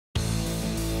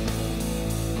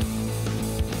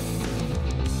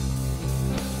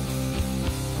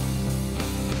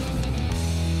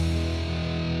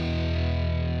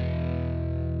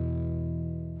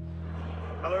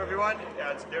everyone,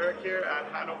 it's Derek here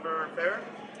at Hannover Fair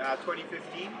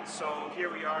 2015. So here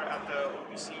we are at the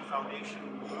OPC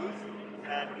Foundation booth,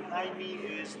 and behind me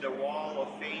is the wall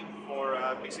of fame for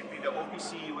basically the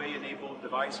OPC UA enabled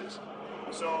devices.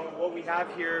 So what we have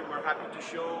here, we're happy to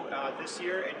show this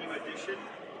year a new addition,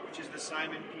 which is the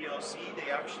Simon PLC.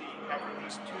 They actually have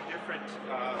released two different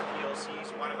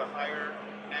PLCs, one of a higher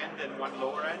end and one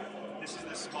lower end. This is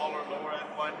the smaller lower end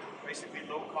one, basically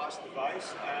low cost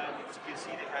device, and as you can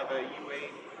see they have a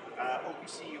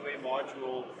OPC UA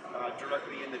module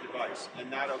directly in the device,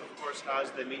 and that of course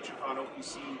has the Matricon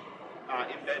OPC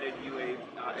embedded UA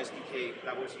SDK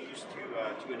that was used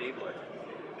to enable it.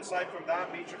 Aside from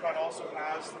that, Matricon also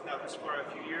has, now this for a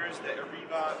few years, the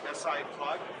Ariba SI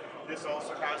plug. This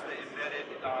also has the embedded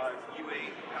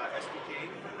UA SDK,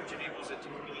 which enables it to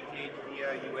communicate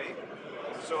via UA.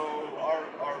 So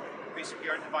basically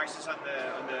our devices on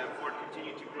the board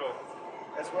continue to grow.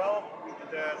 As well,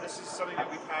 this is something that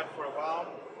we've had for a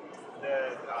while.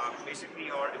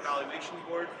 Basically our evaluation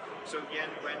board. So again,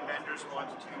 when vendors want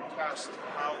to test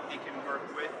how they can work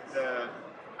with the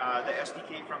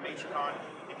SDK from Matricon,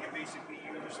 they can basically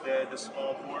use the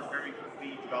small board very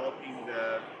quickly, developing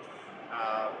the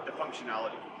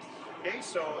functionality. Okay,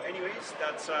 so anyways,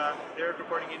 that's Derek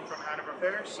reporting in from Hannover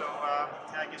Fair. So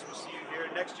I guess we'll see you here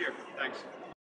next year. Thanks.